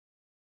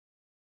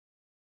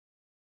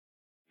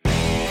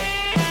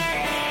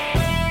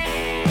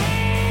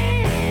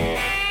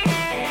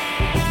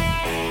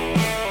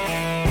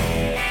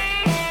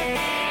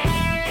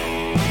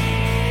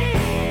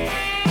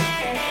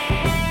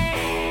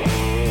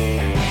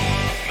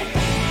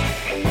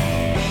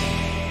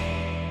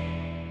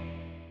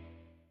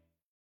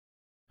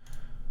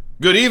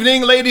Good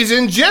evening, ladies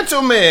and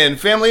gentlemen,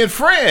 family and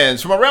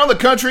friends from around the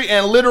country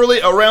and literally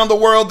around the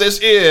world. This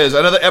is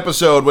another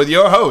episode with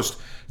your host,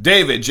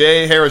 David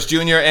J. Harris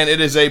Jr., and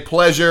it is a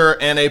pleasure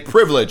and a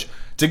privilege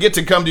to get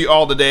to come to you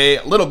all today.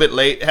 A little bit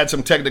late, had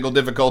some technical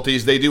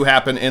difficulties. They do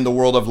happen in the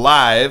world of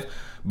live,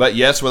 but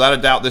yes, without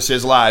a doubt, this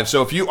is live.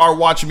 So if you are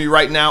watching me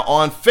right now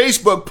on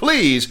Facebook,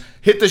 please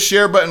hit the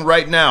share button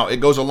right now.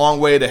 It goes a long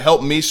way to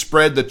help me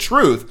spread the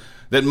truth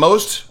that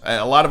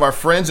a lot of our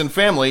friends and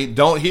family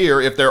don't hear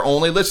if they're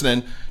only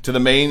listening to the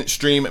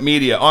mainstream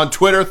media. On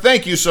Twitter,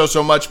 thank you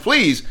so much.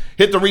 Please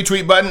hit the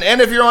retweet button. And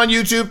if you're on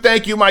YouTube,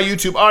 thank you, my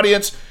YouTube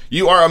audience.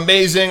 You are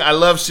amazing. I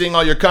love seeing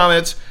all your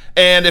comments.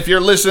 And if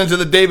you're listening to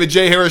the David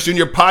J. Harris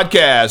Jr.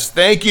 podcast,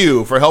 thank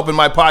you for helping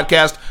my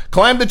podcast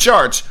climb the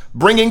charts,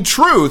 bringing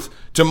truth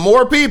to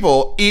more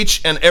people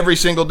each and every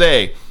single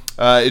day.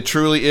 It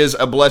truly is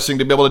a blessing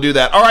to be able to do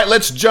that. All right,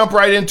 let's jump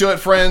right into it,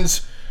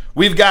 friends.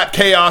 We've got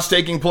chaos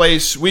taking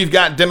place. We've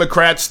got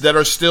Democrats that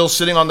are still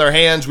sitting on their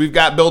hands. We've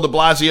got Bill de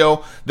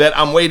Blasio that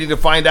I'm waiting to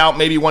find out.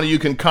 Maybe one of you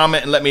can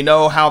comment and let me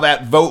know how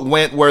that vote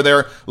went, where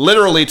they're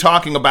literally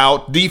talking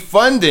about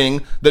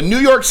defunding the New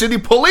York City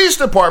Police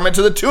Department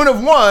to the tune of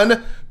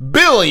 $1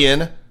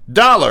 billion.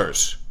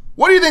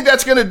 What do you think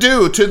that's going to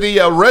do to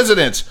the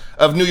residents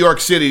of New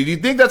York City? Do you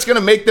think that's going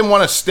to make them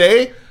want to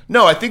stay?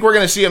 No, I think we're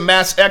going to see a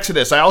mass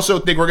exodus. I also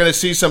think we're going to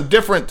see some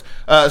differences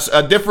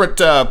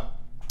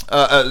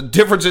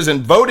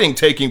in voting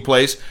taking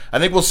place. I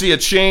think we'll see a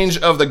change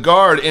of the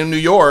guard in New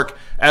York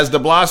as de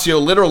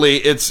Blasio literally,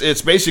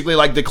 it's basically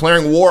like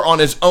declaring war on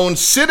his own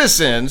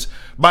citizens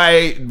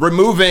by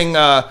removing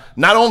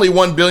not only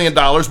 $1 billion,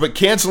 but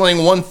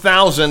canceling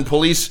 1,000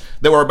 police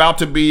that were about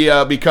to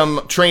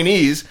become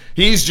trainees.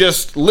 He's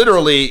just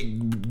literally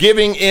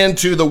giving in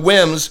to the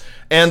whims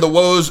and the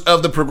woes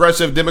of the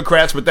progressive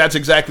Democrats, but that's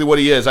exactly what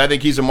he is. I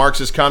think he's a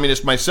Marxist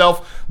communist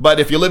myself, but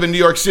if you live in New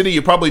York City,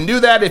 you probably knew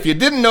that. If you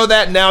didn't know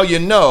that, now you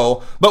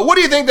know. But what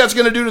do you think that's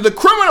going to do to the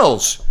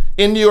criminals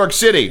in New York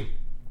City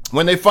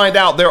when they find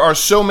out there are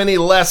so many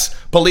less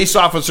police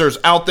officers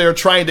out there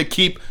trying to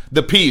keep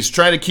the peace,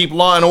 trying to keep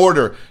law and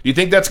order? Do you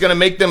think that's going to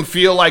make them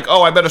feel like,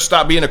 oh, I better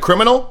stop being a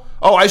criminal?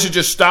 Oh, I should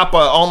just stop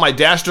all my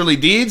dastardly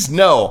deeds?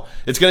 No,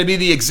 it's going to be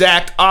the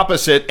exact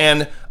opposite.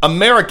 And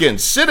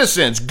Americans,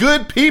 citizens,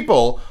 good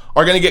people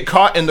are going to get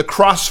caught in the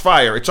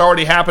crossfire. It's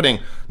already happening.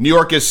 New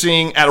York is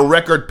seeing at a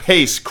record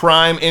pace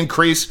crime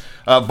increase,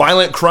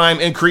 violent crime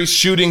increase,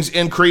 shootings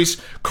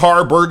increase,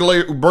 car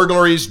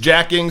burglaries,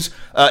 jackings.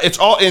 It's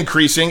all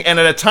increasing. And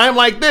at a time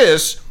like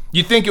this,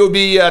 you think it would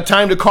be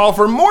time to call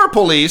for more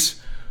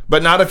police,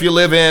 but not if you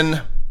live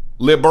in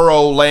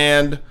liberal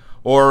land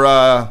or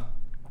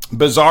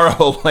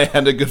bizarro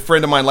land, a good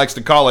friend of mine likes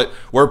to call it,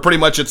 where pretty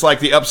much it's like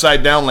the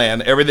upside down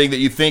land. Everything that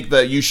you think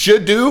that you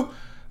should do,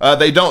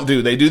 they don't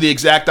do. They do the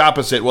exact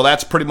opposite. Well,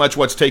 that's pretty much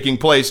what's taking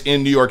place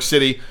in New York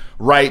City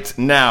right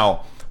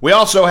now. We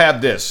also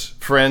have this,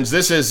 friends.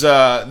 This is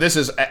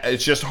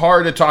it's just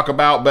hard to talk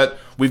about, but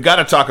we've got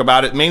to talk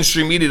about it.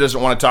 Mainstream media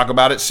doesn't want to talk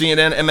about it.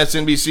 CNN,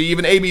 MSNBC,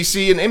 even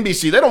ABC and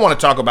NBC, they don't want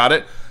to talk about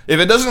it. If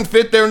it doesn't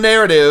fit their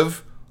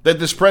narrative that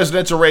this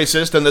president's a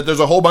racist and that there's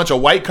a whole bunch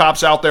of white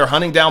cops out there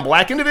hunting down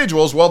black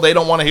individuals, well, they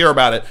don't want to hear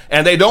about it.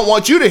 And they don't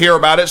want you to hear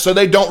about it, so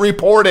they don't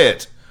report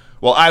it.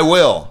 Well, I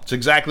will. It's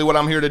exactly what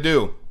I'm here to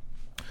do.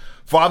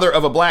 Father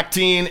of a black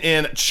teen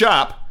in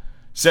CHOP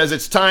says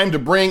it's time to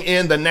bring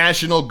in the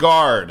National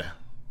Guard.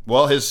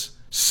 Well, his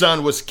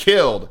son was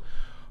killed.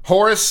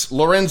 Horace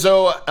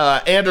Lorenzo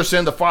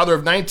Anderson, the father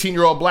of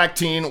 19-year-old black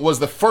teen, was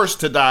the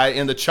first to die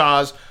in the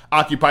Chaz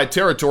occupied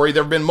territory.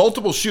 There have been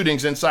multiple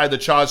shootings inside the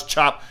Chaz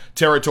CHOP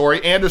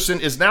territory. Anderson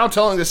is now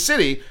telling the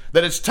city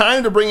that it's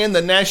time to bring in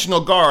the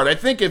National Guard. I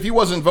think if he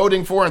wasn't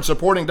voting for and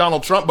supporting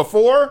Donald Trump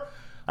before,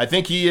 I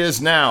think he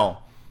is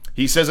now.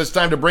 He says it's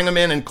time to bring him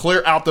in and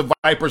clear out the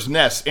viper's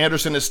nest.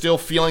 Anderson is still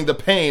feeling the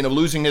pain of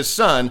losing his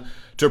son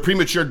to a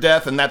premature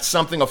death, and that's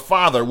something a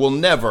father will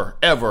never,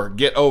 ever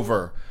get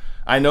over.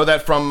 I know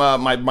that from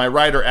my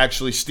writer,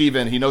 actually,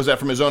 Steven. He knows that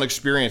from his own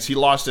experience. He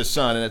lost his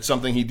son, and it's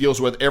something he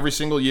deals with every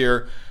single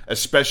year,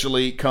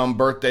 especially come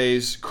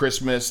birthdays,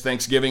 Christmas,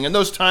 Thanksgiving, and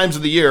those times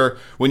of the year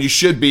when you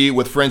should be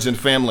with friends and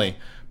family.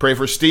 Pray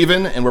for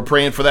Steven, and we're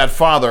praying for that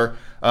father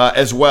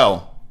as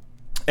well.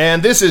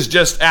 And this is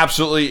just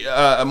absolutely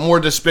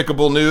more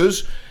despicable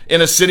news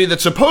in a city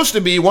that's supposed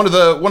to be one of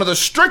the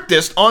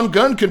strictest on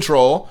gun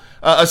control,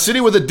 a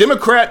city with a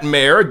Democrat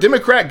mayor,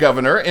 Democrat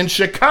governor. In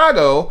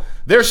Chicago,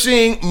 they're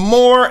seeing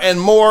more and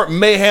more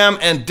mayhem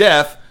and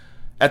death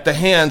at the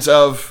hands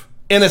of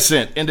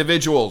innocent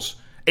individuals.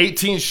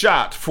 18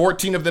 shot,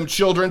 14 of them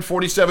children,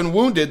 47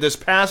 wounded this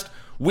past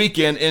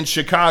weekend in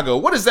Chicago.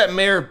 What is that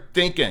mayor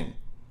thinking?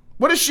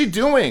 What is she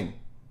doing?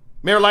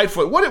 Mayor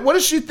Lightfoot, what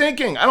is she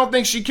thinking? I don't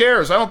think she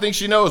cares. I don't think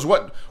she knows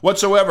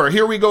whatsoever.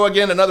 Here we go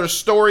again, another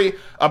story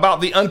about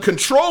the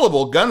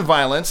uncontrollable gun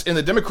violence in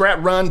the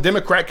Democrat-run,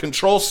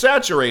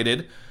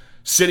 Democrat-control-saturated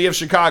city of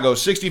Chicago.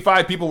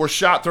 65 people were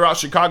shot throughout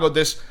Chicago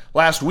this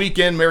last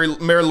weekend.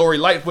 Mayor Lori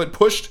Lightfoot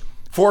pushed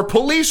for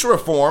police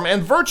reform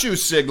and virtue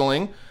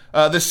signaling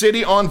the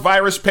city on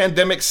virus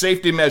pandemic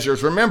safety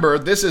measures. Remember,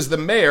 this is the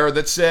mayor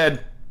that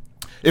said,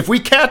 if we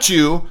catch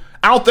you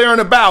out there and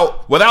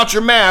about without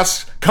your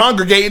masks,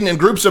 congregating in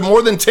groups of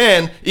more than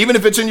 10, even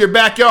if it's in your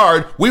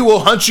backyard, we will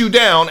hunt you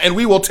down and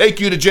we will take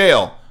you to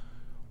jail.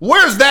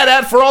 Where's that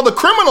at for all the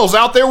criminals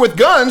out there with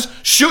guns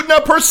shooting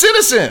up her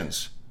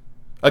citizens?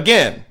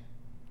 Again,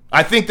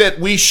 I think that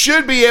we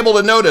should be able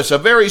to notice a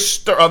very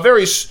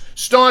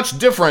staunch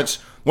difference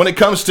when it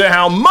comes to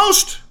how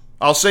most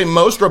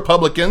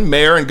Republican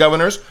mayor and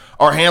governors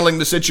are handling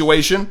the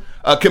situation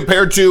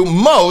compared to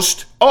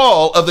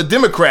all of the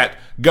Democrat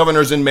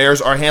governors and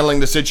mayors are handling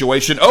the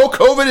situation. Oh,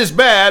 COVID is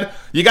bad.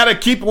 You got to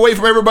keep away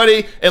from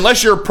everybody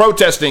unless you're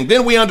protesting.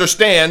 Then we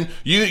understand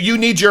you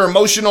need your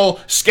emotional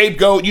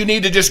scapegoat. You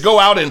need to just go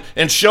out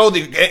and show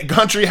the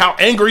country how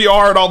angry you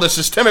are at all the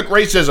systemic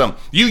racism.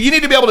 You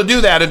need to be able to do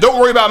that, and don't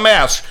worry about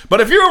masks.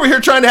 But if you're over here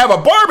trying to have a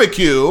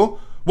barbecue,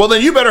 well,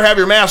 then you better have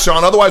your mask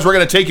on. Otherwise, we're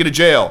going to take you to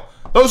jail.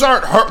 Those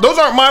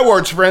aren't my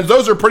words, friends.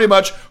 Those are pretty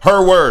much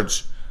her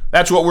words.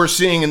 That's what we're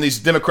seeing in these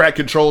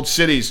Democrat-controlled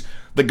cities.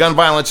 The gun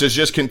violence is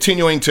just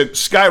continuing to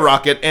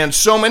skyrocket, and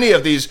so many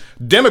of these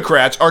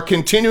Democrats are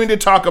continuing to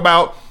talk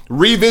about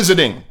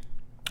reimagining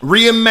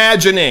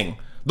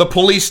the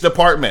police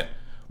department.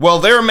 Well,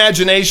 their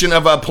imagination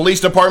of a police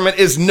department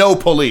is no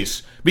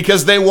police,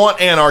 because they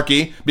want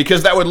anarchy,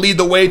 because that would lead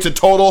the way to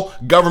total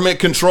government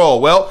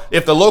control. Well,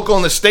 if the local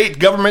and the state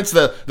governments,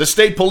 the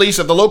state police,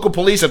 if the local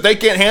police, if they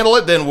can't handle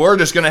it, then we're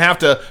just going to have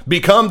to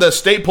become the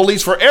state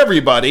police for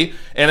everybody.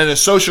 And in a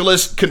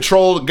socialist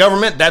controlled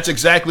government, that's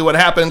exactly what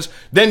happens.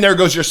 Then there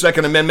goes your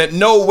Second Amendment.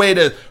 No way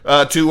to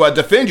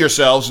defend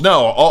yourselves.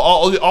 No,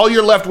 all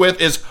you're left with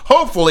is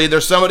hopefully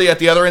there's somebody at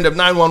the other end of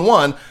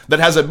 911 that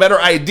has a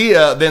better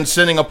idea than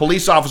sending a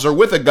police officer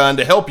with a gun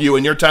to help you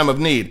in your time of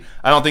need.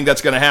 I don't think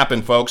that's going to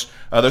happen, folks.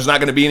 There's not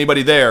going to be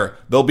anybody there.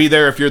 They'll be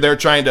there if you're there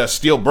trying to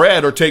steal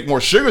bread or take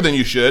more sugar than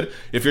you should.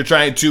 If you're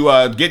trying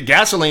to get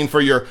gasoline for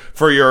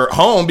your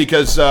home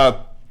because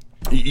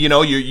you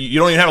don't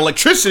even have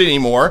electricity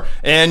anymore,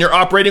 and you're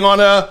operating on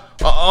a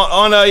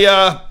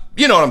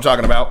you know what I'm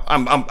talking about.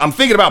 I'm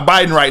thinking about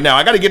Biden right now.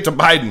 I got to get to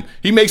Biden.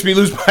 He makes me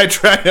lose my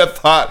track of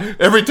thought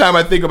every time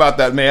I think about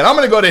that man. I'm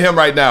going to go to him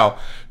right now.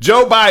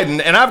 Joe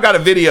Biden, and I've got a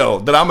video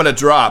that I'm going to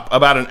drop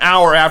about an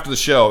hour after the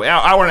show,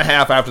 hour and a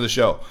half after the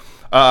show,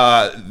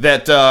 I'm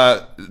going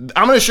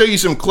to show you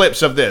some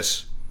clips of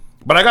this.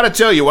 But I got to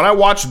tell you, when I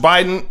watched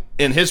Biden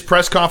in his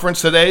press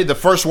conference today, the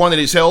first one that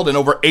he's held in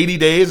over 80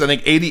 days, I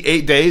think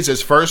 88 days,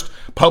 his first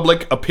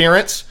public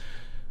appearance,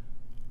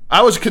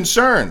 I was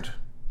concerned.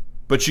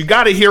 But you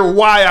got to hear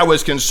why I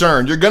was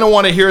concerned. You're going to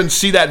want to hear and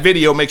see that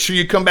video. Make sure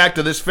you come back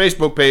to this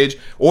Facebook page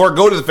or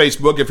go to the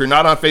Facebook if you're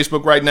not on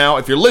Facebook right now.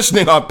 If you're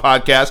listening on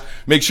podcast,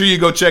 make sure you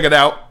go check it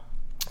out.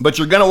 But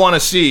you're going to want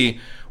to see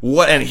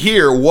and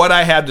hear what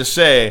I had to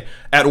say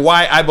at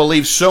why I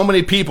believe so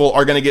many people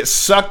are going to get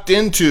sucked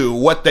into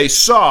what they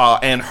saw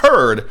and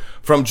heard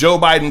from Joe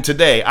Biden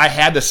today. I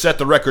had to set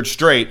the record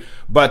straight,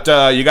 but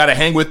you got to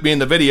hang with me in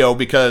the video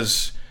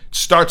because it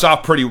starts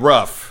off pretty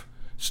rough.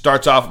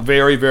 Starts off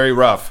very, very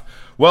rough.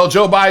 Well,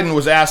 Joe Biden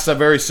was asked a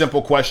very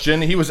simple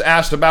question. He was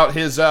asked about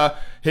his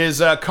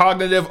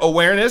cognitive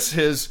awareness,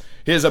 his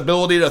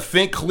ability to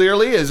think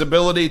clearly, his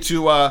ability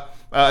to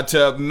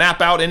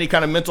map out any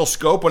kind of mental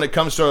scope when it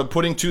comes to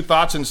putting two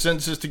thoughts and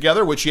sentences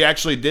together, which he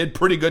actually did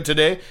pretty good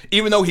today,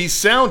 even though he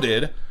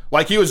sounded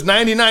like he was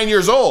 99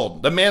 years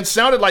old. The man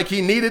sounded like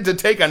he needed to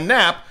take a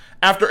nap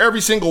after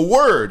every single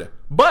word,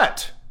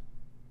 but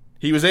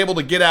he was able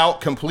to get out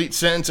complete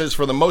sentences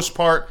for the most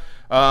part,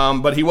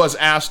 but he was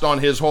asked on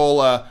his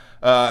whole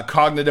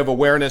cognitive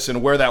awareness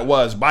and where that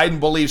was. Biden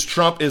believes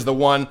Trump is the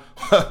one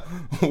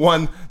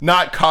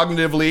not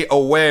cognitively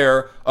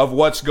aware of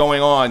what's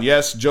going on.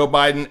 Yes, Joe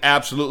Biden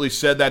absolutely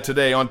said that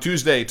today. On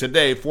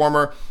Tuesday,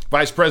 former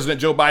Vice President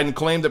Joe Biden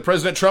claimed that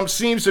President Trump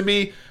seems to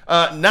be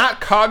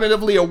not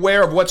cognitively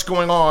aware of what's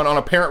going on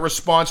apparent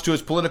response to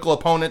his political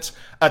opponents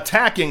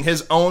attacking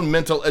his own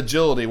mental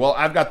agility. Well,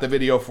 I've got the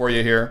video for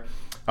you here.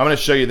 I'm going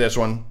to show you this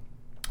one,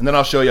 and then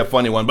I'll show you a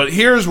funny one. But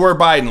here's where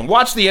Biden,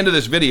 watch the end of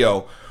this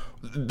video.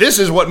 This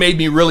is what made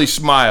me really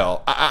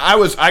smile. I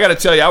got to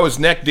tell you, I was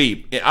neck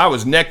deep. I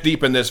was neck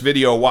deep in this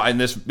video, in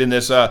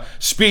this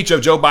speech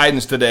of Joe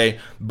Biden's today.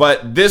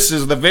 But this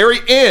is the very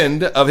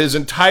end of his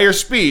entire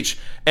speech,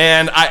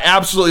 and I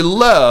absolutely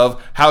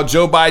love how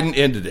Joe Biden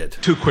ended it.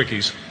 Two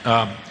quickies.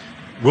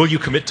 Will you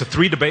commit to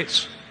 3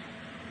 debates?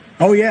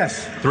 Oh,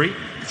 yes. 3?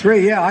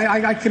 3, yeah.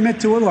 I commit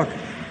to it. Look,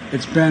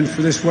 it's been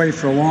this way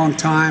for a long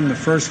time. The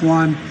first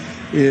one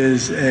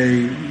is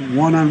a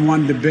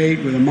one-on-one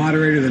debate with a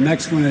moderator. The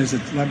next one is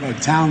a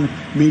town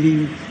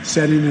meeting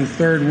setting. And the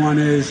third one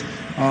is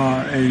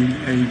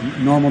a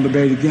normal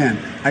debate again.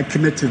 I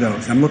commit to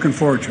those. I'm looking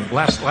forward to it.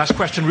 Last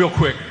question real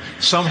quick.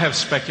 Some have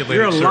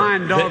speculated, sir,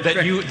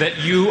 that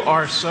you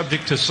are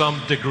subject to some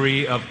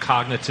degree of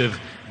cognitive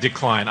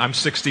decline. I'm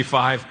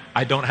 65.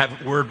 I don't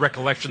have word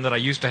recollection that I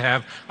used to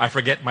have. I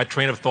forget my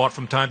train of thought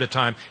from time to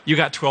time. You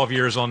got 12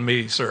 years on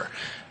me, sir.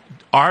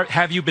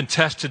 Have you been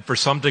tested for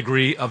some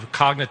degree of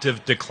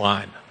cognitive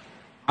decline?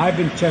 I've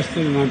been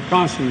tested and I'm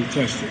constantly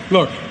tested.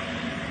 Look,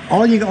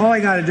 all I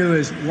got to do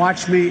is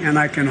watch me, and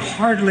I can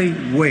hardly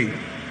wait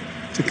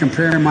to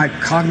compare my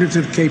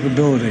cognitive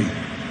capability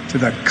to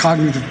the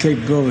cognitive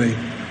capability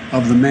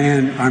of the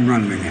man I'm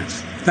running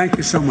against. Thank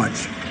you so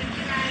much.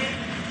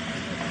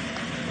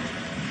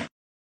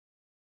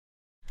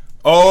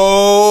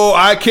 Oh,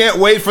 I can't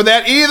wait for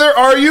that either.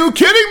 Are you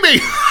kidding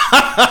me?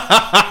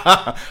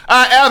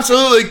 I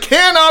absolutely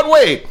cannot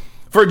wait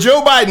for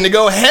Joe Biden to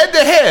go head to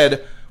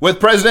head with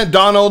President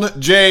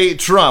Donald J.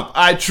 Trump.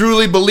 I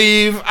truly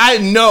believe, I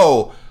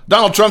know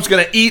Donald Trump's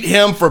going to eat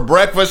him for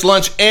breakfast,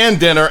 lunch, and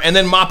dinner, and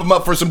then mop him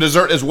up for some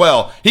dessert as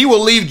well. He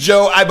will leave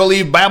Joe, I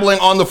believe, babbling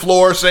on the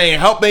floor saying,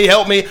 help me,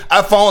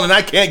 I've fallen and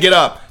I can't get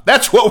up.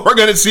 That's what we're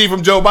going to see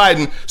from Joe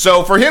Biden.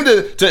 So for him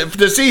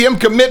to see him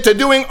commit to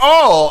doing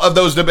all of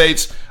those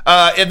debates,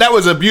 that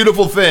was a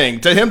beautiful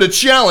thing. To him to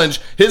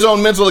challenge his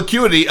own mental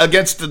acuity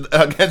against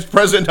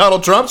President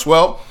Donald Trump's,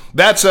 well,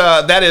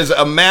 that is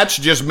a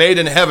match just made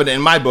in heaven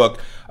in my book.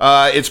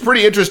 It's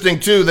pretty interesting,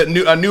 too, that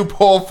a new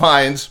poll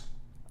finds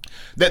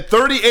that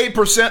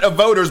 38% of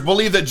voters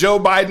believe that Joe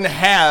Biden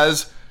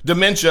has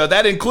dementia.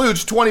 That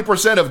includes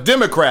 20% of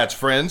Democrats,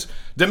 friends.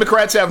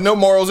 Democrats have no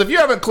morals. If you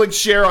haven't clicked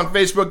share on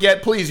Facebook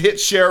yet, please hit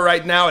share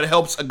right now. It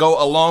helps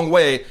go a long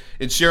way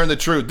in sharing the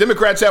truth.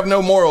 Democrats have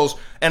no morals,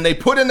 and they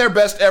put in their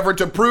best effort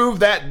to prove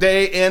that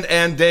day in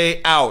and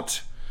day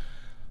out.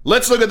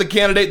 Let's look at the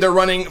candidate they're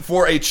running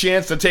for a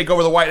chance to take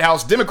over the White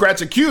House.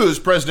 Democrats accuse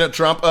President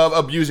Trump of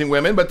abusing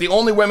women, but the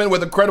only women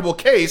with a credible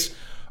case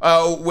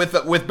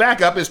with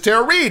backup is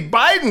Tara Reid,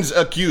 Biden's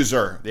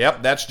accuser.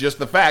 Yep, that's just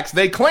the facts.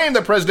 They claim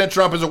that President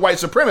Trump is a white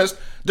supremacist,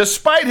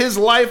 despite his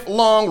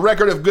lifelong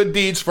record of good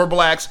deeds for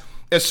blacks,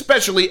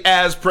 especially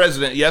as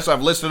president. Yes,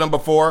 I've listed them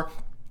before.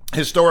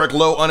 Historic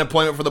low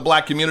unemployment for the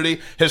black community,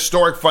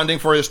 historic funding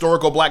for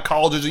historical black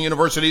colleges and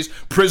universities,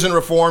 prison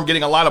reform,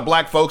 getting a lot of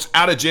black folks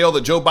out of jail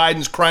that Joe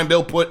Biden's crime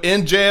bill put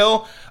in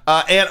jail,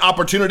 and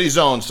opportunity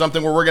zones,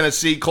 something where we're going to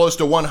see close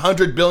to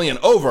 $100 billion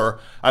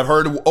I've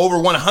heard over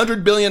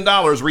 $100 billion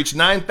reach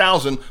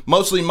 9,000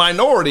 mostly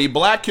minority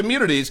black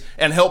communities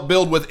and help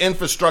build with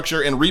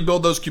infrastructure and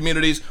rebuild those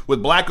communities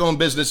with black-owned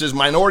businesses,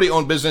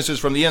 minority-owned businesses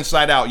from the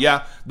inside out.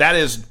 Yeah, that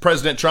is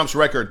President Trump's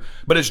record.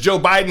 But it's Joe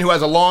Biden who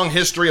has a long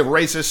history of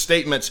racist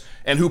statements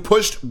and who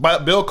pushed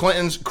Bill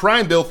Clinton's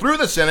crime bill through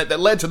the Senate that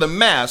led to the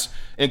mass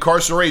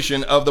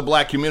incarceration of the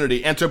black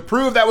community. And to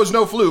prove that was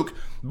no fluke,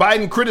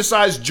 Biden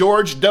criticized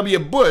George W.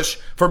 Bush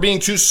for being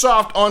too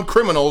soft on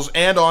criminals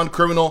and on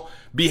criminal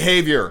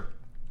behavior.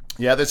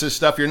 Yeah, this is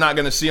stuff you're not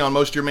going to see on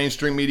most of your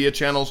mainstream media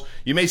channels.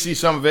 You may see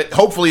some of it.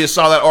 Hopefully you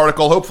saw that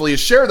article. Hopefully you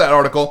shared that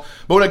article.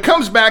 But when it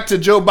comes back to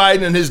Joe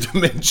Biden and his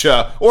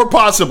dementia, or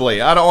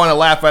possibly, I don't want to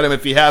laugh at him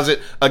if he has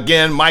it.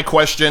 Again, my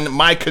question,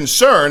 my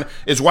concern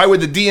is why would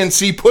the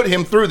DNC put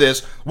him through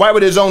this? Why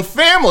would his own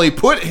family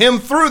put him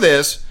through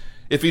this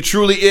if he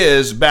truly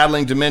is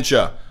battling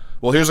dementia?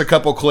 Well, here's a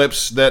couple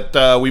clips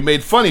that we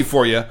made funny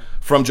for you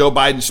from Joe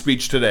Biden's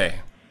speech today.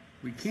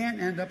 We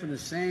can't end up in the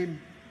same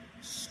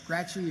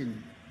scratchy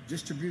and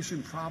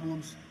distribution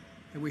problems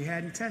that we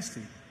had in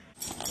testing.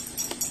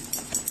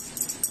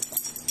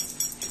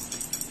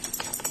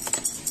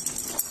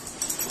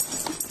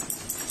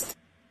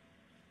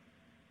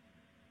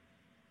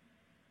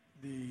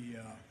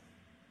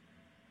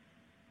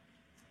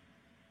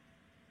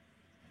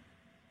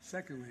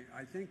 Secondly,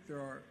 I think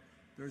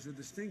there's a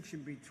distinction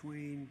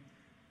between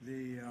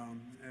the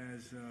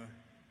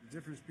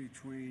difference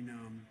between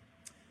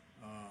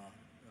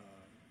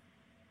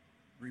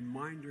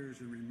reminders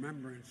and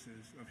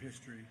remembrances of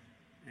history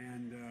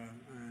and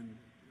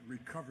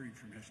recovery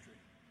from history.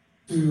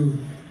 To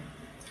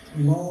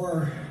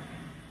lower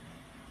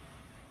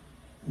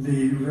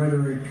the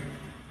rhetoric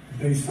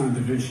based on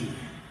division.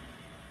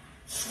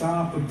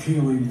 Stop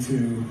appealing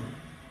to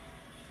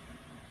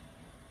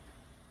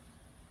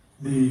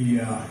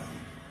the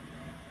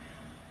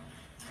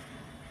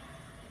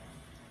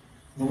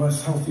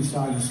less healthy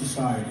side of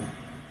society.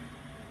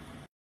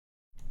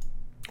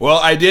 Well,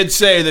 I did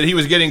say that he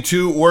was getting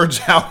two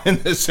words out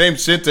in the same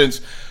sentence.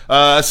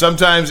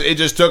 Sometimes it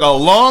just took a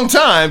long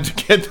time to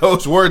get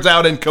those words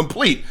out and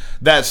complete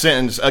that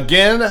sentence.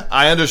 Again,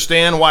 I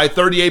understand why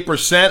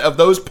 38% of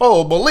those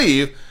polled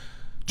believe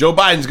Joe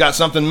Biden's got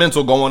something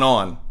mental going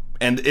on.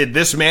 And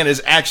this man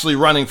is actually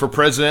running for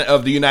president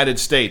of the United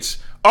States.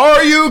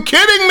 Are you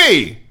kidding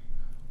me?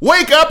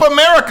 Wake up,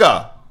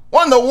 America.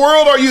 What in the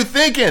world are you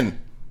thinking?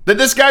 That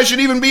this guy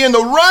should even be in the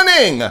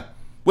running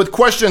with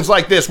questions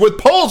like this, with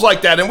polls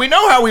like that. And we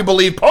know how we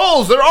believe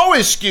polls. They're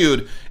always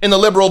skewed in the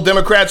liberal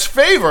Democrats'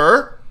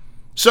 favor.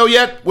 So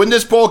yet, when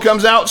this poll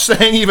comes out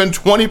saying even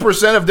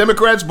 20% of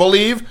Democrats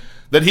believe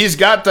that he's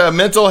got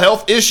mental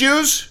health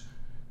issues,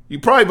 you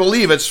probably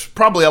believe it's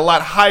probably a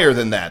lot higher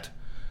than that.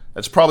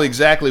 That's probably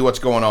exactly what's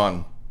going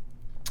on.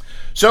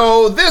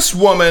 So this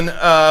woman,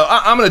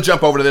 I'm going to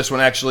jump over to this one,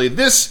 actually.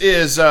 This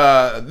is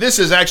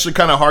actually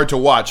kind of hard to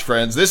watch,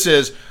 friends.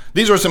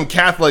 These were some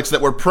Catholics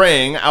that were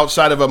praying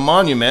outside of a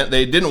monument.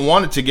 They didn't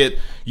want it to get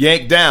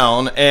yanked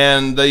down,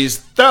 and these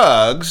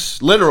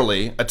thugs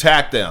literally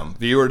attacked them.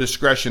 Viewer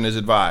discretion is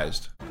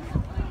advised.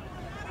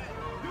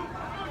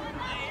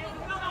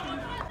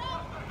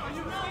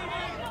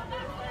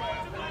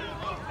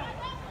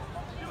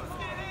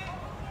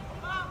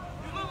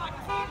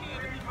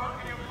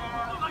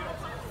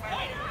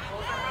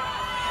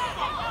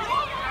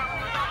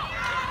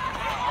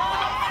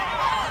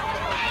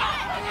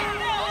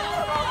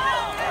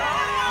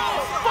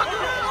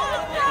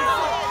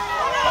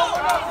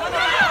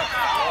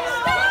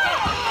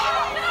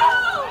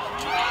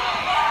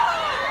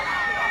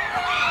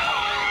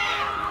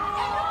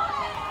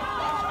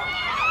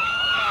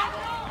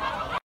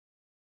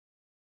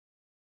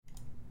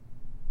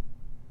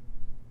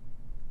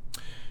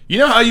 You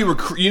know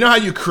how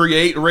you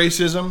create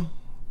racism?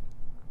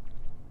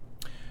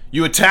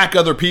 You attack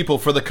other people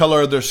for the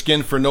color of their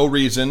skin for no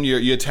reason.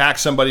 You attack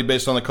somebody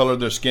based on the color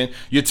of their skin.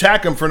 You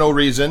attack them for no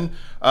reason,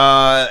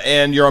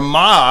 and you're a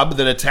mob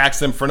that attacks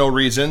them for no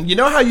reason. You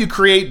know how you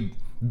create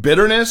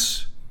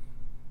bitterness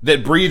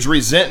that breeds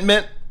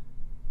resentment,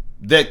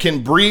 that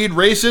can breed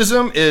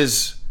racism?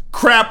 Is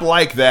crap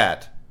like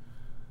that.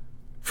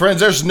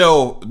 Friends, there's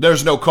no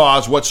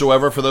cause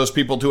whatsoever for those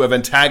people to have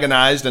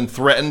antagonized and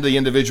threatened the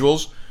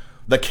individuals,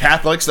 the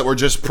Catholics that were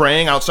just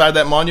praying outside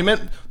that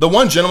monument. The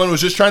one gentleman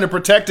was just trying to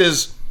protect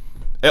his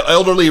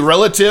elderly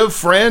relative,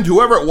 friend,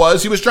 whoever it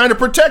was. He was trying to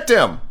protect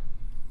him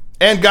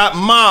and got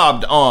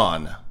mobbed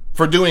on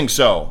for doing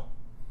so.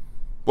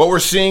 What we're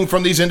seeing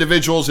from these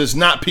individuals is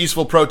not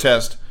peaceful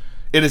protest.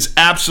 It is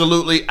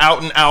absolutely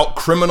out and out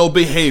criminal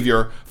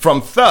behavior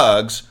from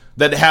thugs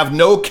that have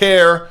no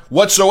care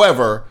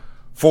whatsoever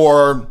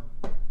for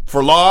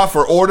law,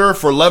 for order,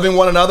 for loving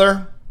one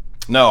another.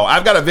 No,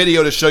 I've got a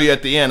video to show you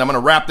at the end. I'm going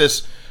to wrap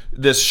this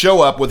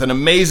show up with an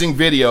amazing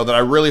video that I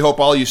really hope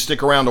all of you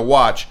stick around to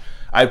watch.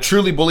 I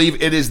truly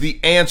believe it is the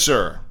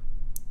answer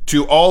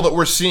to all that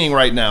we're seeing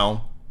right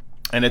now,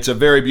 and it's a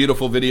very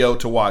beautiful video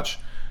to watch.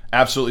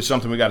 Absolutely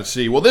something we got to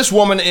see. Well, this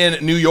woman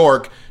in New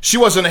York, she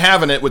wasn't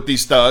having it with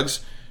these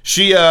thugs.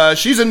 She's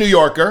a New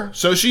Yorker,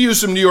 so she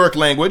used some New York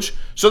language,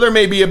 so there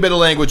may be a bit of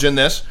language in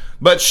this,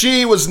 but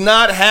she was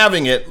not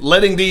having it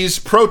letting these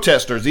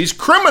protesters, these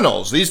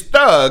criminals, these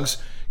thugs,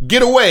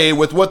 get away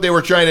with what they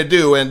were trying to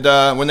do. And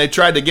when they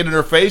tried to get in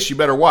her face, you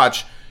better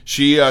watch,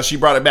 she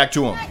brought it back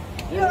to them.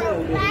 You're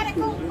a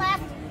radical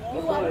left,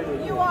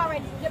 you are a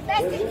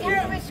domestic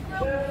terrorist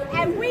group,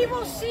 and we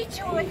will see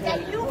to it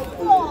that you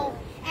fall.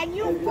 And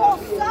you fall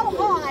so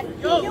hard,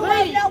 you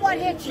don't know what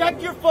hit you.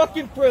 Check your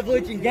fucking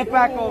privilege and get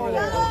back over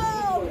there.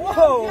 Yo.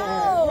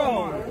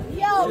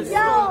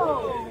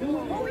 Who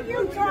are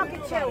you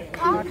talking to?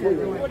 Huh?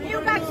 You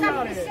got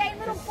something to say,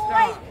 little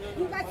boy?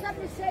 You got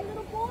something to say,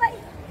 little boy?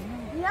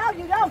 No,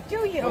 you don't,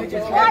 do you? No,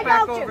 just Why get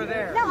back don't over you?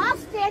 there. No, I'll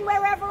stand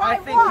wherever I I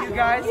think want. you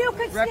guys You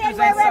can stand represent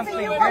wherever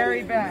something you want.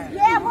 very bad.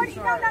 Yeah, what?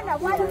 No.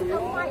 Why don't you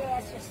my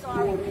ass? You're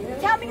sorry.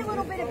 Tell me a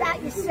little bit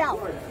about yourself.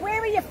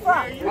 Where are you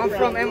from? I'm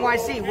from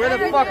NYC. Where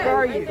the fuck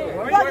are you?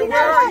 Well, you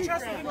know what?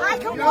 I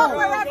can walk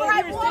wherever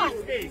I want.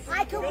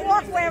 I can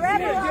walk wherever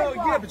I want.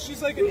 Yeah, but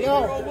she's like a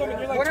 8-year-old woman.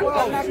 You're like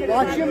 12.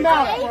 Watch your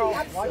mouth.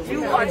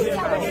 You watch your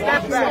mouth.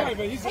 Step back.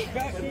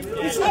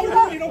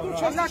 You don't go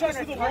chest to chest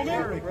with a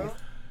woman.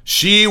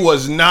 She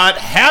was not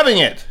having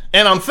it.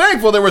 And I'm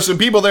thankful there were some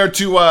people there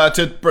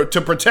to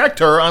protect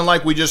her,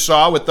 unlike we just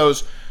saw with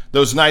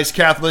those nice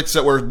Catholics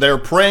that were there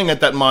praying at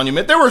that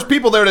monument. There was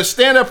people there to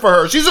stand up for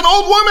her. She's an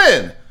old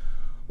woman.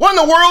 What in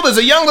the world is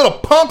a young little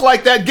punk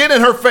like that get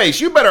in her face?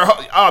 You better,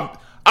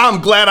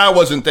 I'm glad I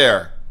wasn't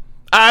there.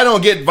 I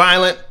don't get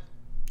violent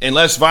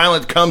unless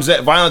violence comes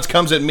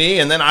at me,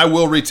 and then I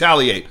will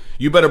retaliate.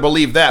 You better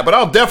believe that. But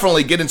I'll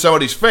definitely get in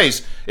somebody's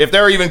face if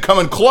they're even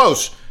coming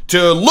close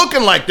to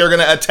looking like they're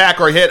going to attack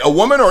or hit a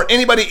woman or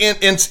anybody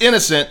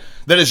innocent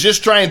that is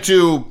just trying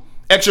to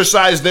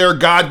exercise their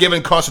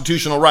God-given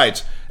constitutional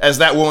rights, as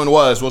that woman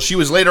was. Well, she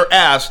was later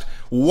asked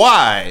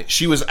why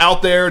she was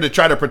out there to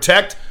try to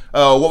protect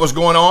what was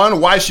going on,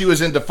 why she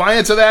was in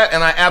defiance of that,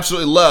 and I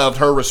absolutely loved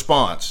her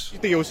response. I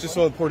think it was just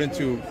so important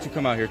to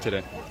come out here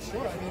today.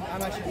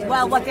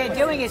 Well, what they're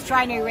doing is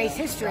trying to erase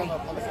history,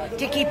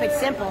 to keep it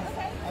simple.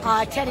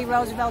 Teddy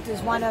Roosevelt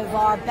is one of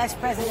our best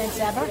presidents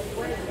ever.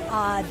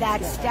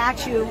 That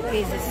statue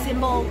is a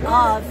symbol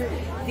of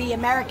the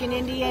American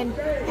Indian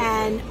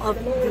and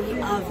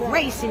of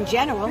race in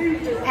general.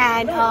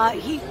 And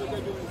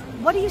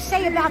what do you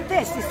say about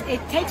this?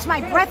 It takes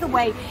my breath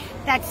away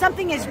that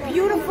something as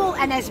beautiful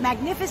and as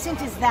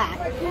magnificent as that,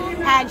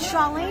 and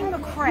Charlene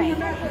McCray,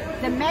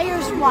 the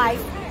mayor's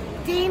wife,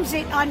 deems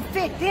it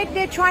unfit.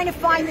 They're trying to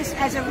find this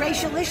as a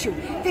racial issue.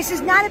 This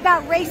is not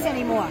about race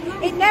anymore.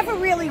 It never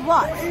really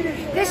was.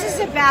 This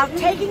is about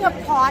taking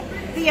apart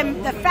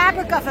the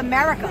fabric of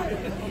America.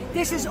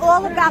 This is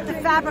all about the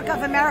fabric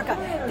of America.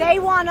 They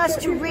want us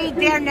to read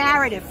their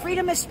narrative.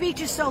 Freedom of speech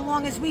is so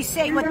long as we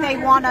say what they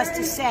want us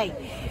to say.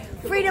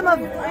 Freedom of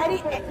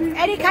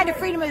any kind of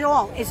freedom at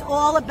all is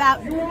all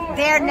about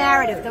their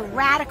narrative, the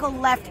radical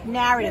left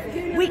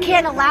narrative. We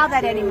can't allow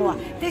that anymore.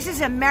 This is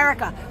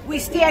America. We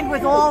stand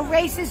with all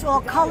races,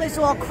 all colors,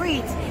 all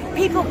creeds.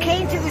 People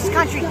came to this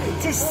country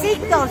to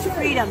seek those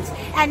freedoms,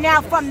 and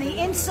now from the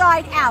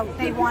inside out,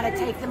 they want to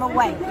take them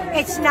away.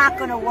 It's not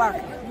going to work.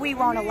 We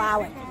won't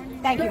allow it.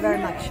 Thank you very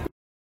much.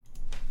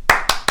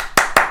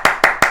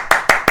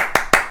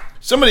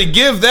 Somebody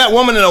give that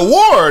woman an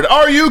award.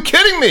 Are you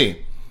kidding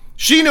me?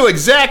 She knew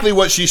exactly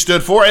what she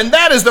stood for, and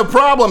that is the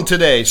problem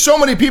today. So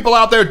many people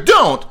out there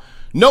don't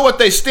know what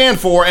they stand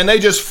for, and they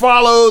just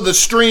follow the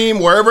stream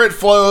wherever it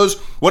flows,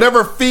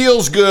 whatever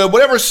feels good,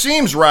 whatever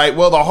seems right.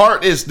 Well, the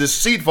heart is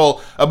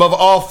deceitful above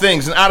all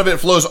things, and out of it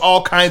flows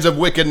all kinds of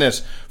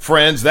wickedness.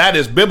 Friends, that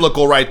is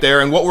biblical right there,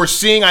 and what we're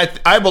seeing,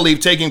 I believe,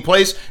 taking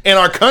place in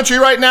our country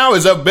right now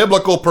is of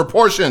biblical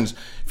proportions.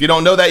 If you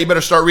don't know that, you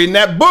better start reading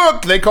that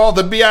book. They call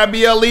it the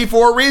Bible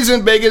for a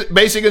reason,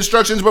 basic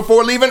instructions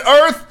before leaving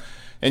Earth.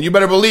 And you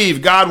better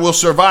believe God will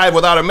survive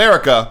without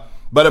America,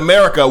 but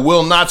America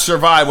will not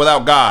survive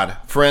without God.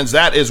 Friends,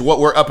 that is what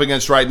we're up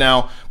against right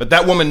now. But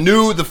that woman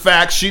knew the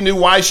facts. She knew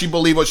why she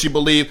believed what she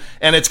believed.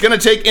 And it's going to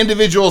take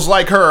individuals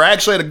like her. I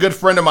actually had a good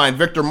friend of mine,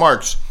 Victor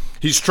Marks.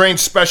 He's trained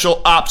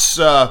special ops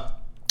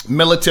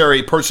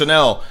military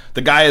personnel.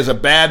 The guy is a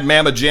bad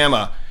mamma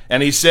jamma.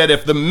 And he said,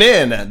 if the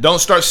men don't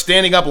start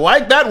standing up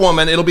like that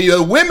woman, it'll be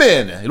the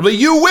women. It'll be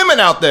you women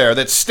out there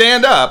that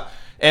stand up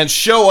and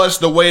show us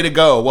the way to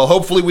go. Well,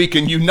 hopefully we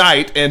can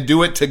unite and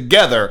do it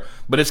together.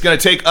 But it's going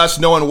to take us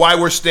knowing why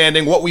we're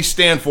standing, what we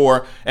stand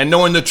for, and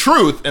knowing the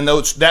truth. And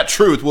that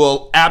truth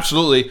will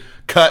absolutely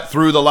cut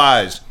through the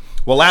lies.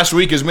 Well, last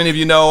week, as many of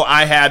you know,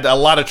 I had a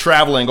lot of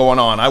traveling going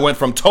on. I went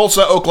from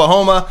Tulsa,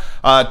 Oklahoma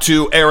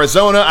to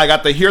Arizona. I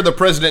got to hear the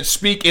president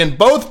speak in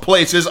both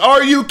places.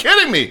 Are you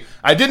kidding me?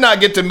 I did not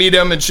get to meet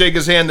him and shake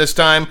his hand this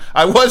time.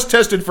 I was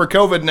tested for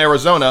COVID in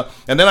Arizona,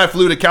 and then I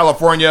flew to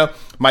California.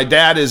 My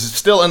dad is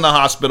still in the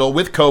hospital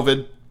with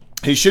COVID.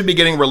 He should be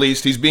getting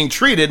released. He's being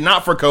treated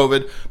not for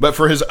COVID, but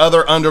for his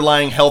other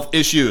underlying health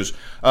issues.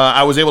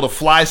 I was able to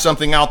fly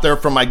something out there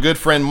from my good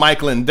friend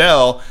Mike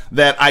Lindell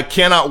that I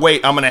cannot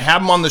wait. I'm going to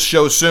have him on the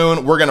show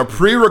soon. We're going to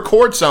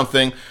pre-record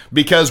something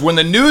because when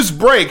the news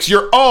breaks,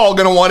 you're all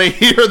going to want to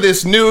hear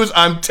this news.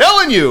 I'm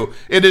telling you,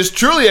 it is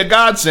truly a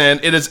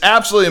godsend. It is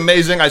absolutely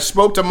amazing. I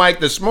spoke to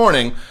Mike this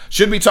morning.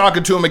 Should be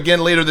talking to him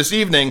again later this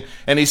evening.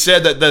 And he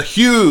said that the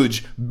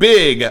huge,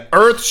 big,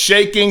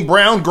 earth-shaking,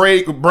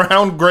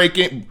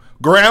 groundbreaking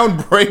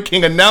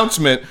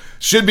announcement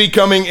should be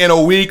coming in a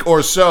week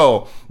or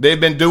so. They've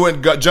been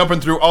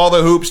jumping through all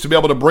the hoops to be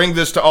able to bring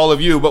this to all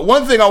of you. But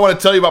one thing I want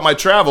to tell you about my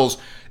travels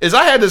is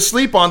I had to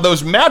sleep on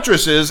those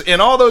mattresses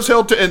in all those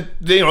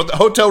the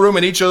hotel room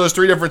in each of those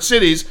 3 different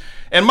cities.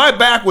 And my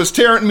back was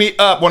tearing me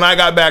up when I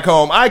got back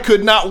home. I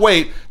could not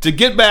wait to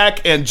get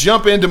back and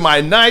jump into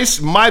my nice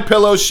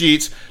MyPillow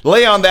sheets,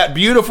 lay on that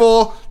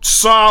beautiful,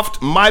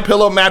 soft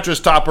MyPillow mattress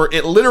topper.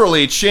 It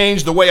literally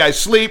changed the way I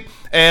sleep.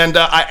 And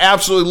I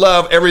absolutely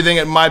love everything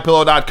at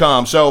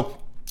MyPillow.com. So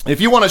if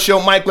you want to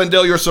show Mike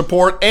Lindell your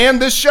support and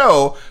this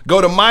show,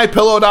 go to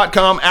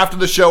MyPillow.com after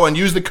the show and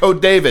use the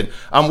code David.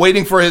 I'm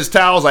waiting for his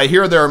towels. I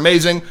hear they're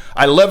amazing.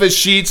 I love his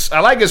sheets. I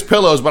like his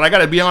pillows, but I got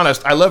to be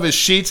honest, I love his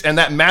sheets and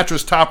that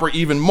mattress topper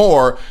even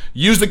more.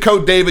 Use the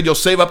code David. You'll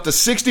save up to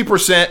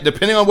 60%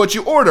 depending on what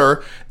you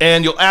order,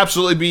 and you'll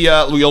absolutely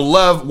you'll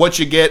love what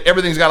you get.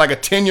 Everything's got like a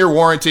 10-year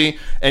warranty,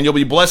 and you'll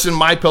be blessing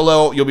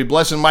MyPillow. You'll be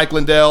blessing Mike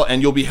Lindell,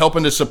 and you'll be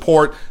helping to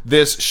support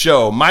this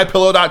show.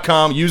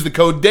 MyPillow.com. Use the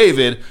code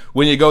David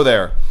when you go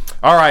there.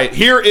 All right,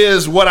 here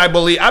is what I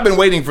believe. I've been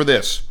waiting for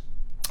this.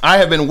 I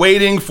have been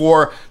waiting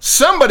for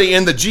somebody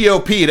in the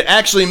GOP to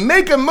actually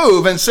make a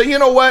move and say, you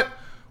know what?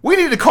 We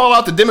need to call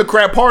out the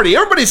Democrat Party.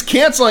 Everybody's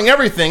canceling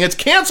everything. It's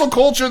cancel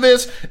culture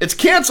this. It's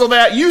cancel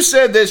that. You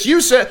said this.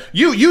 You said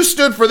you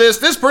stood for this.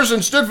 This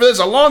person stood for this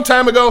a long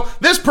time ago.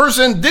 This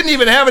person didn't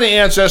even have any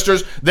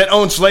ancestors that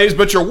owned slaves,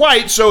 but you're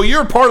white, so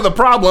you're part of the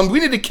problem.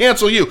 We need to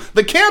cancel you.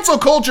 The cancel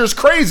culture is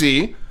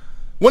crazy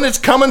when it's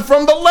coming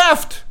from the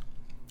left.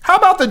 How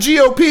about the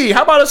GOP?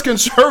 How about us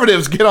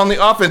conservatives get on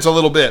the offense a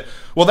little bit?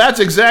 Well, that's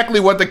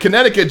exactly what the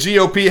Connecticut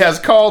GOP has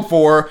called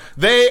for.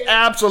 They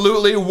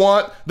absolutely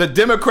want the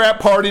Democrat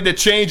Party to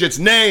change its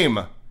name.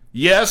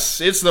 Yes,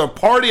 it's the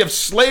party of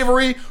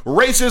slavery,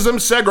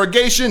 racism,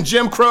 segregation,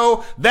 Jim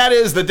Crow. That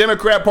is the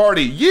Democrat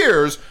Party.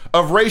 Years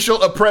of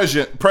racial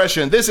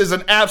oppression. This is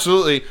an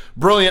absolutely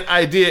brilliant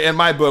idea in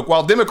my book.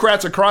 While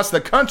Democrats across the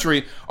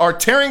country are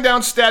tearing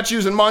down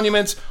statues and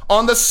monuments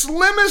on the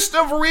slimmest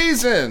of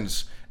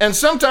reasons, and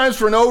sometimes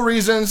for no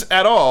reasons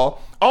at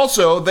all.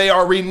 Also, they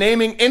are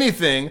renaming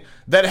anything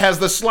that has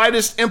the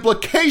slightest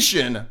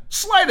implication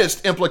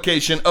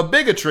of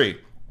bigotry.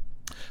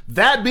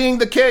 That being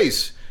the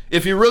case,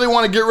 if you really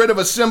want to get rid of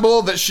a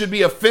symbol that should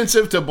be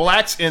offensive to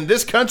blacks in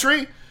this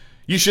country,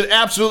 you should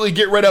absolutely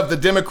get rid of the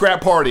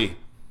Democrat Party,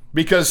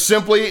 because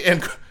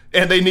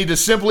they need to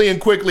simply and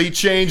quickly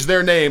change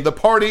their name. The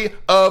party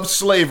of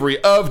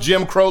slavery, of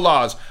Jim Crow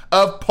laws,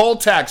 of poll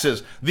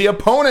taxes, the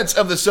opponents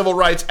of the Civil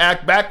Rights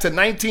Act back to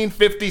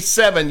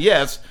 1957.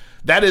 Yes,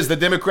 that is the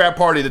Democrat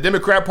Party. The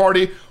Democrat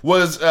Party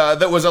was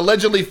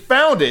allegedly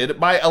founded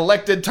by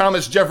elected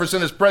Thomas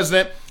Jefferson as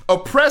president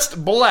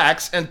oppressed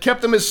blacks and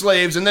kept them as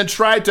slaves and then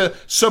tried to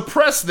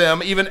suppress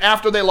them even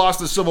after they lost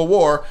the Civil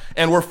War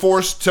and were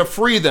forced to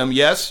free them.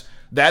 Yes,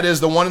 that is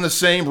the one and the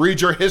same.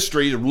 Read your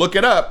history. Look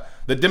it up.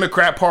 The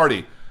Democrat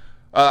Party.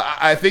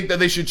 I think that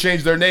they should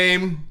change their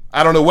name.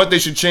 I don't know what they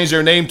should change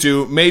their name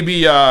to.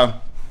 Maybe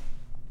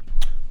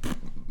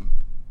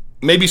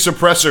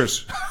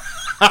suppressors.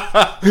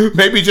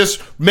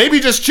 maybe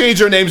just change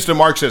their names to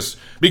Marxists,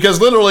 because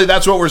literally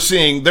that's what we're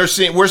seeing.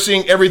 We're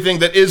seeing everything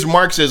that is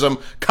Marxism,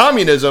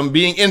 communism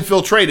being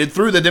infiltrated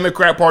through the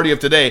Democrat Party of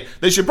today.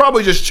 They should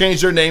probably just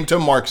change their name to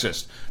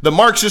Marxist. The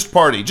Marxist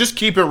Party. Just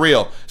keep it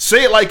real.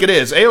 Say it like it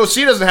is.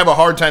 AOC doesn't have a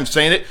hard time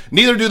saying it.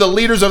 Neither do the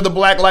leaders of the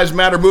Black Lives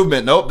Matter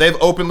movement. Nope, they've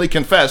openly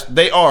confessed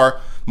they are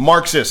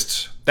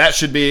Marxists. That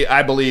should be,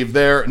 I believe,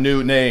 their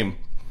new name.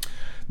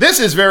 This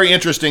is very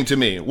interesting to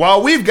me.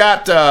 While we've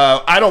got,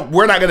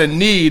 we're not going to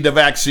need the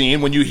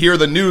vaccine. When you hear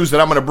the news that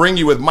I'm going to bring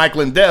you with Mike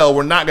Lindell,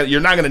 you're not going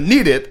to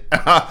need it.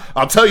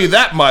 I'll tell you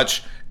that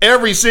much.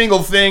 Every single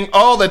thing,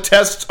 all the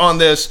tests on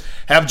this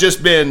have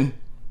just been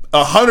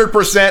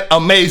 100%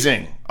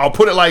 amazing. I'll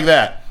put it like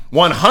that.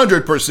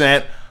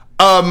 100%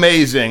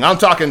 amazing. I'm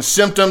talking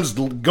symptoms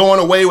going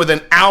away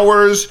within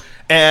hours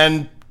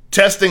and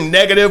testing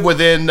negative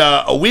within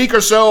a week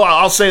or so.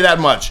 I'll say that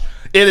much.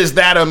 It is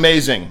that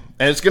amazing.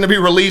 And it's going to be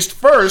released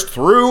first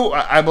through,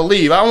 I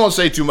believe, I won't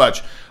say too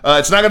much.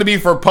 It's not going to be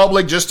for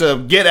public just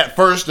to get at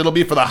first. It'll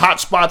be for the hot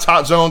spots,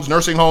 hot zones,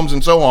 nursing homes,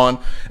 and so on.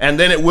 And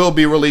then it will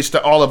be released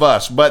to all of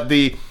us. But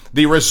the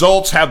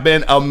results have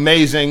been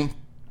amazing.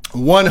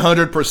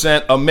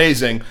 100%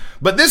 amazing.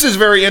 But this is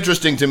very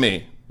interesting to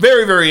me.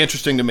 Very, very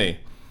interesting to me.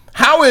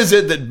 How is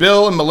it that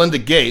Bill and Melinda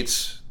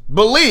Gates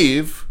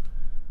believe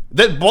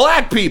that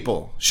black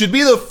people should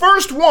be the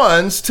first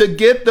ones to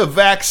get the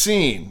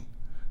vaccine?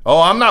 Oh,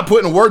 I'm not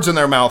putting words in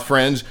their mouth,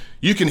 friends.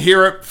 You can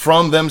hear it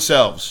from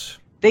themselves.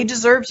 They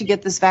deserve to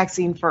get this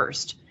vaccine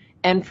first.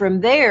 And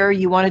from there,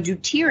 you want to do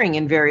tiering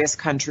in various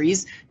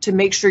countries to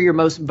make sure your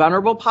most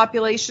vulnerable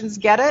populations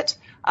get it.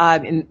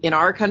 In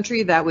our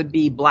country, that would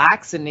be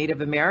blacks and Native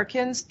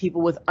Americans,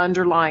 people with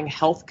underlying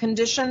health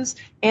conditions,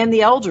 and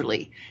the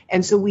elderly.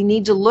 And so we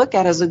need to look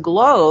at, as a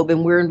globe,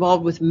 and we're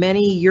involved with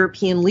many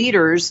European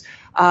leaders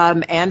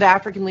and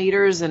African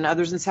leaders and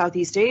others in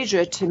Southeast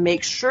Asia, to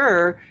make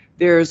sure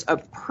there's a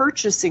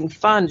purchasing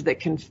fund that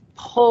can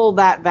pull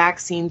that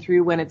vaccine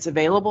through when it's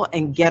available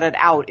and get it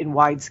out in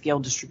wide-scale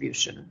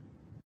distribution.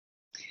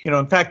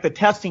 In fact, the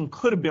testing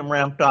could have been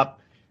ramped up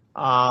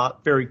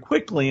very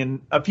quickly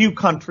in a few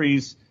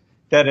countries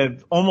that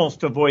have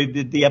almost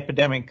avoided the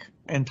epidemic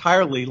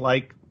entirely,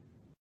 like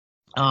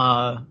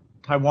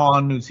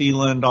Taiwan, New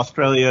Zealand,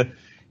 Australia.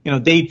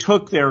 They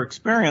took their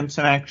experience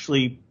and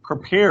actually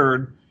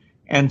prepared,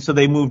 and so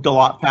they moved a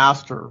lot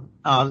faster.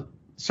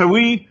 So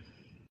we,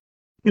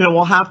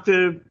 we'll have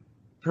to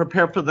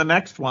prepare for the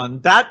next one.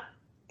 That,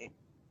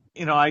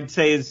 I'd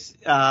say is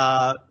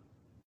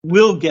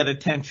will get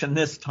attention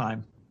this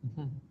time.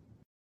 Mm-hmm.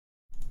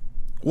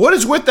 What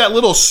is with that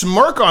little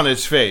smirk on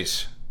his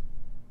face?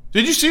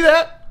 Did you see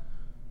that?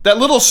 That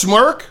little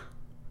smirk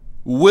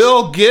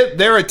will get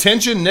their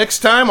attention next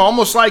time,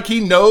 almost like he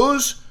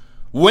knows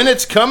when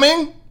it's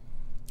coming.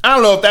 I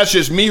don't know if that's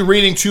just me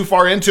reading too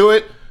far into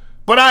it,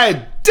 but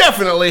I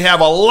definitely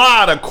have a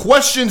lot of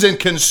questions and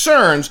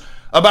concerns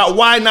about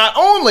why not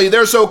only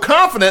they're so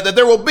confident that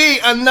there will be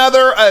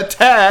another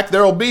attack,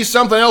 there will be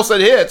something else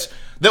that hits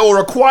that will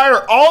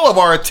require all of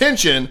our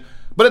attention,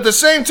 but at the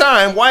same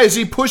time, why is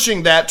he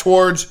pushing that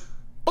towards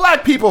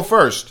black people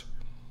first?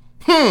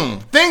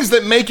 Things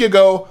that make you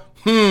go,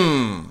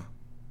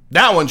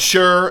 That one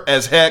sure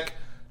as heck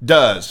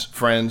does,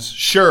 friends.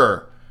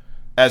 Sure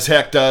as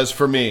heck does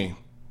for me.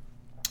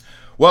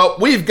 Well,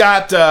 we've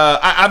got,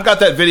 I've got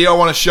that video I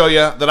want to show you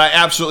that I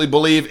absolutely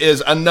believe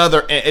is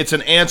it's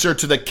an answer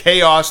to the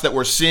chaos that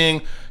we're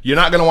seeing. You're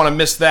not going to want to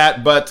miss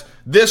that, but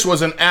this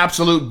was an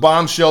absolute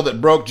bombshell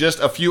that broke just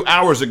a few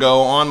hours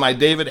ago on my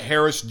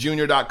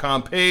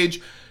davidharrisjr.com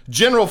page.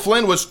 General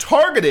Flynn was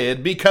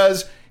targeted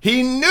because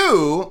he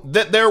knew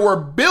that there were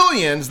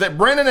billions that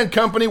Brennan and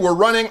company were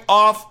running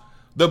off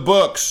the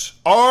books.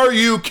 Are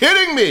you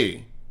kidding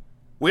me?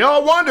 We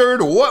all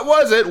wondered, what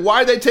was it?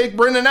 Why'd they take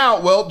Brennan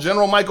out? Well,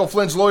 General Michael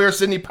Flynn's lawyer,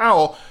 Sidney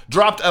Powell,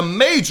 dropped a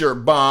major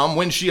bomb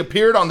when she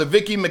appeared on the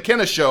Vicki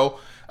McKenna show.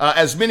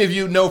 As many of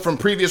you know from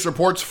previous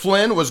reports,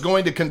 Flynn was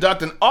going to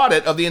conduct an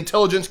audit of the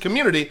intelligence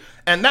community,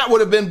 and that would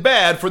have been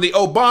bad for the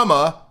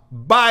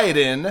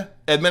Obama-Biden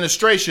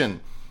administration.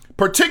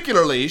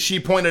 Particularly, she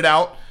pointed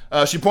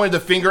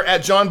the finger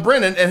at John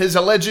Brennan and his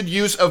alleged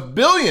use of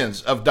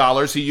billions of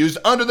dollars he used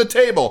under the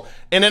table.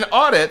 In an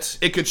audit,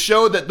 it could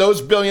show that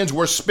those billions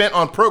were spent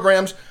on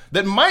programs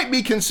that might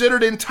be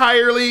considered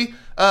entirely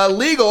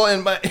legal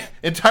in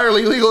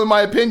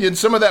my opinion.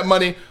 Some of that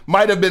money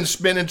might have been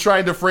spent in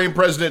trying to frame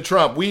President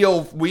Trump.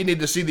 We need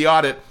to see the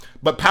audit.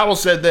 But Powell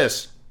said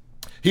this.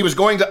 He was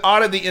going to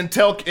audit the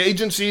intel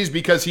agencies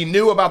because he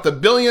knew about the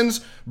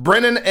billions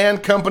Brennan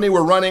and company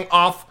were running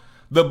off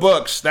the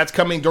books. That's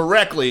coming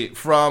directly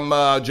from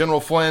General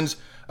Flynn's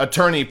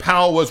Attorney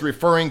Powell was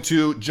referring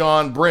to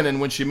John Brennan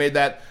when she made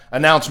that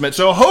announcement.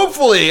 So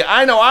hopefully,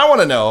 I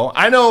want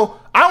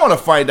to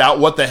find out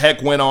what the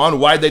heck went on.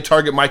 Why did they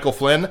target Michael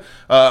Flynn?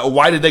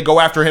 Why did they go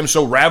after him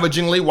so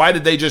ravagingly? Why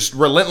did they just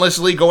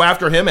relentlessly go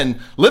after him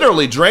and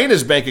literally drain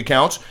his bank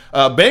accounts,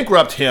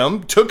 bankrupt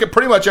him, took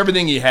pretty much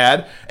everything he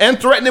had, and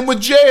threatened him with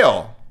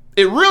jail?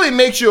 It really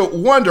makes you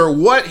wonder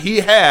what he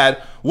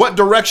had, what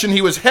direction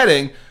he was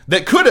heading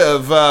that could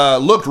have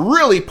looked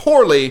really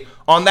poorly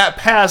on that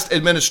past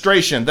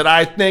administration that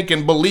I think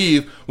and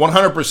believe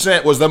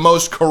 100% was the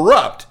most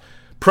corrupt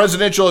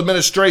presidential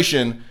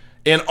administration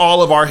in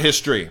all of our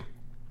history.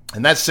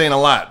 And that's saying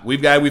a lot.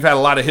 We've had a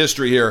lot of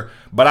history here,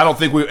 but I don't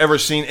think we've ever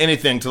seen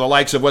anything to the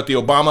likes of what the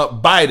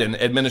Obama-Biden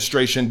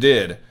administration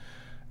did.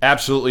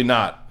 Absolutely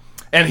not.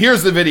 And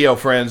here's the video,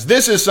 friends.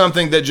 This is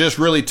something that just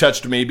really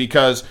touched me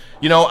because,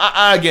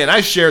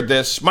 I shared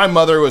this. My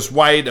mother was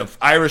white, of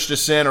Irish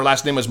descent. Her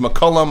last name was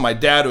McCullum. My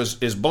dad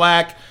is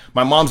black.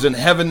 My mom's in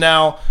heaven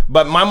now.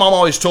 But my mom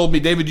always told me,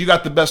 David, you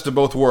got the best of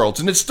both worlds.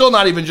 And it's still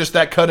not even just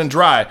that cut and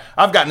dry.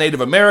 I've got Native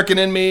American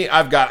in me.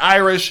 I've got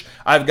Irish.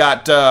 I've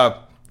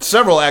got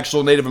several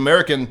actual Native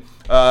American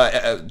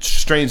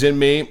strains in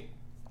me.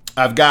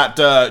 I've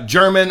got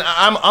German.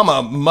 I'm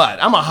a mutt.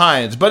 I'm a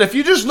Heinz. But if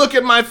you just look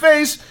at my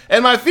face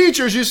and my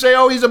features, you say,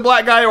 oh, he's a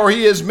black guy or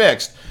he is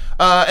mixed.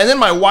 And then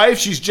my wife,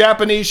 she's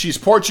Japanese, she's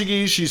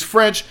Portuguese, she's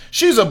French.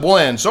 She's a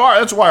blend. So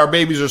that's why our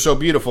babies are so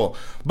beautiful.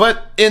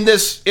 But in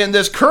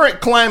this current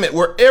climate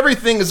where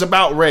everything is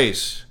about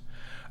race,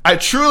 I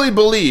truly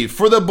believe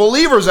for the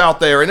believers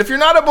out there, and if you're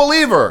not a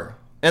believer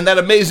in that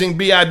amazing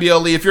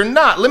B-I-B-L-E, if you're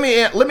not, let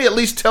me at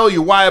least tell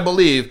you why I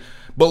believe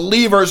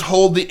believers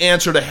hold the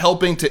answer to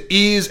helping to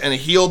ease and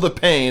heal the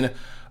pain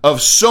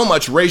of so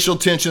much racial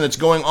tension that's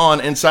going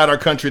on inside our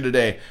country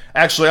today.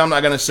 Actually, I'm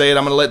not going to say it.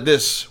 I'm going to let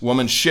this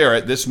woman share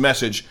it. This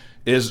message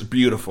is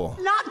beautiful.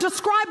 Not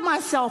describe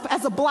myself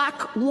as a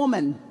black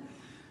woman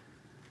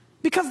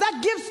because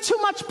that gives too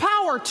much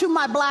power to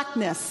my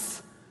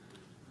blackness.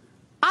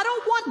 I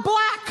don't want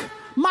black,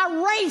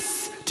 my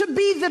race, to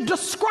be the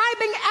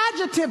describing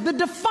adjective, the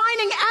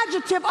defining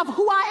adjective of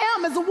who I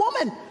am as a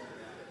woman.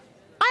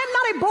 I am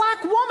not a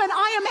black woman.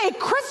 I am a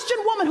Christian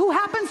woman who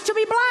happens to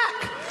be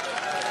black.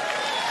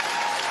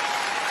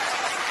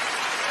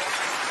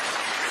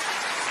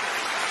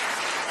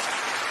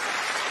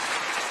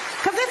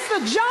 Because it's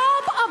the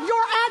job of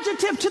your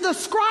adjective to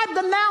describe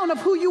the noun of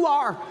who you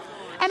are.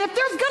 And if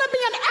there's going to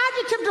be an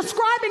adjective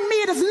describing me,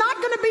 it is not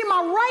going to be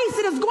my race.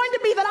 It is going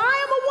to be that I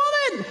am a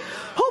woman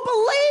who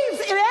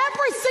believes in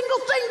every single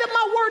thing that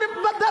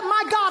that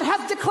my God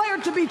has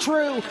declared to be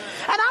true. And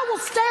I will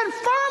stand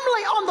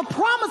firmly on the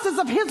promises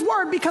of his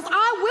word because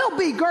I will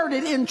be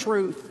girded in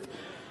truth.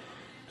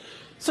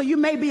 So you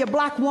may be a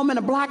black woman,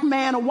 a black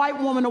man, a white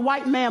woman, a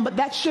white man, but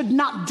that should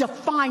not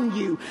define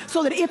you.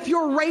 So that if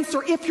your race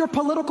or if your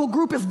political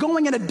group is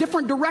going in a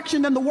different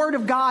direction than the word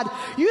of God,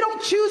 you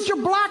don't choose your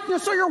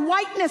blackness or your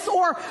whiteness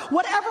or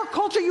whatever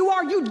culture you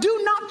are. You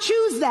do not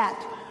choose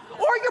that.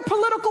 Or your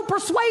political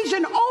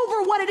persuasion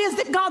over what it is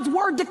that God's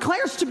word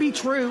declares to be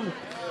true.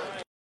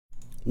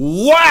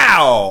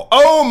 Wow!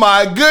 Oh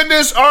my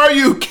goodness, are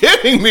you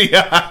kidding me?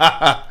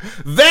 That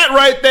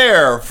right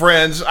there,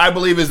 friends, I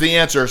believe is the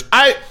answer.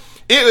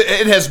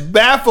 It has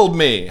baffled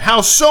me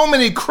how so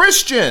many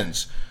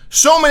Christians,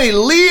 so many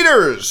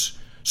leaders,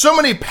 so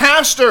many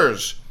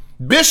pastors,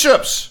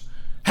 bishops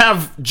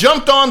have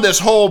jumped on this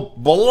whole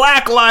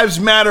Black Lives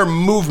Matter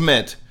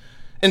movement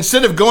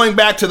instead of going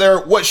back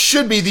to what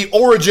should be the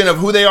origin of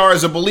who they are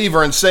as a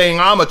believer and saying,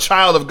 I'm a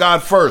child of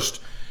God first.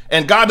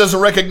 And God doesn't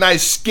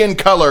recognize skin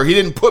color. He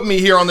didn't put me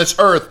here on this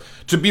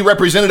earth to be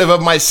representative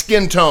of my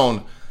skin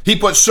tone. He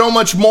put so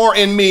much more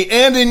in me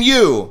and in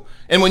you.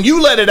 And when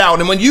you let it out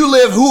and when you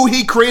live who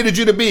he created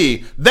you to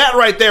be, that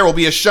right there will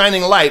be a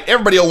shining light.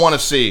 Everybody will want to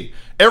see.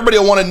 Everybody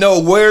will want to know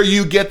where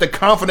you get the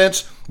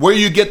confidence, where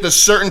you get the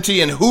certainty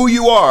in who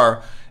you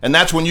are. And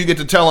that's when you get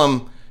to tell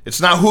them,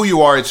 it's not who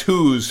you are, it's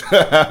whose.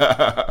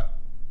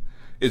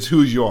 It's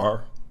whose you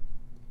are.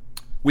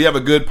 We have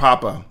a good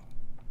papa,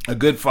 a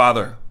good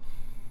father,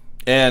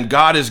 and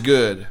God is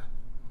good.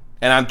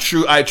 And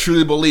I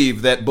truly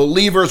believe that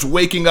believers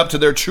waking up to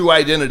their true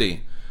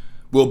identity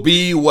will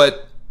be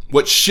what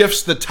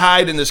shifts the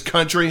tide in this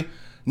country,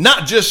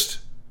 not just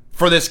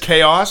for this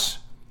chaos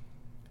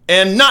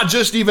and not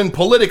just even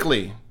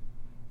politically,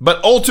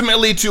 but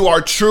ultimately to our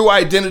true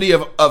identity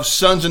of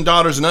sons and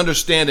daughters and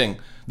understanding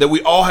that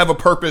we all have a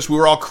purpose. We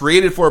were all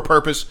created for a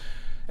purpose,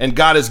 and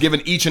God has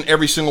given each and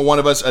every single one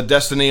of us a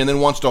destiny and then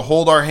wants to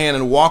hold our hand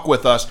and walk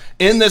with us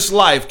in this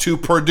life to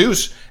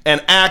produce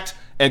and act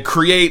and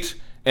create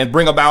and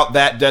bring about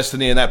that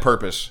destiny and that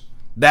purpose.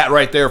 That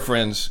right there,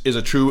 friends,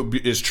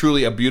 is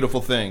truly a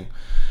beautiful thing.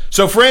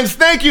 So friends,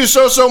 thank you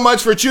so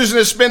much for choosing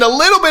to spend a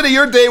little bit of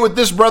your day with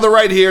this brother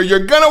right here.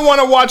 You're going to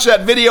want to watch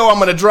that video I'm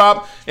going to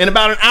drop in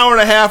about an hour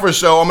and a half or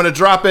so. I'm going to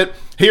drop it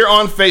here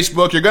on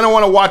Facebook. You're going to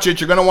want to watch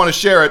it. You're going to want to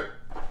share it.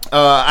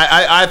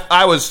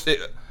 I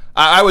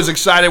was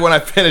excited when I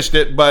finished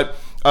it, but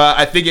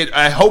I think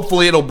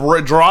hopefully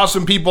it'll draw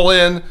some people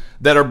in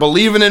that are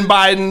believing in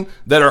Biden,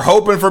 that are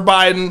hoping for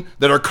Biden,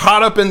 that are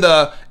caught up in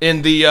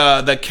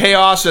the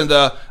chaos and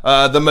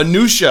the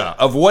minutia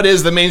of what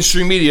is the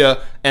mainstream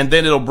media, and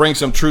then it'll bring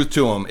some truth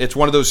to them. It's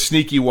one of those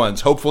sneaky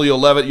ones. Hopefully you'll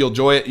love it, you'll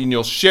enjoy it, and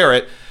you'll share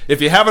it. If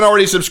you haven't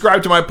already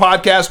subscribed to my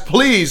podcast,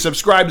 please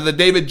subscribe to the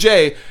David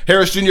J.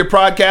 Harris Jr.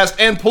 podcast,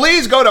 and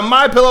please go to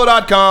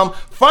mypillow.com.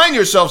 Find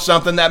yourself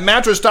something. That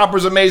mattress topper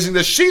is amazing.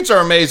 The sheets are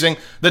amazing.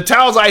 The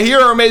towels I hear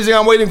are amazing.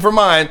 I'm waiting for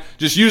mine.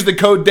 Just use the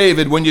code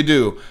DAVID when you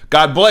do.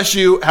 God bless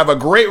you. Have a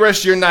great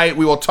rest of your night.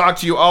 We will talk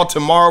to you all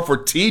tomorrow for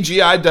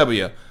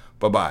TGIW.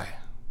 Bye-bye.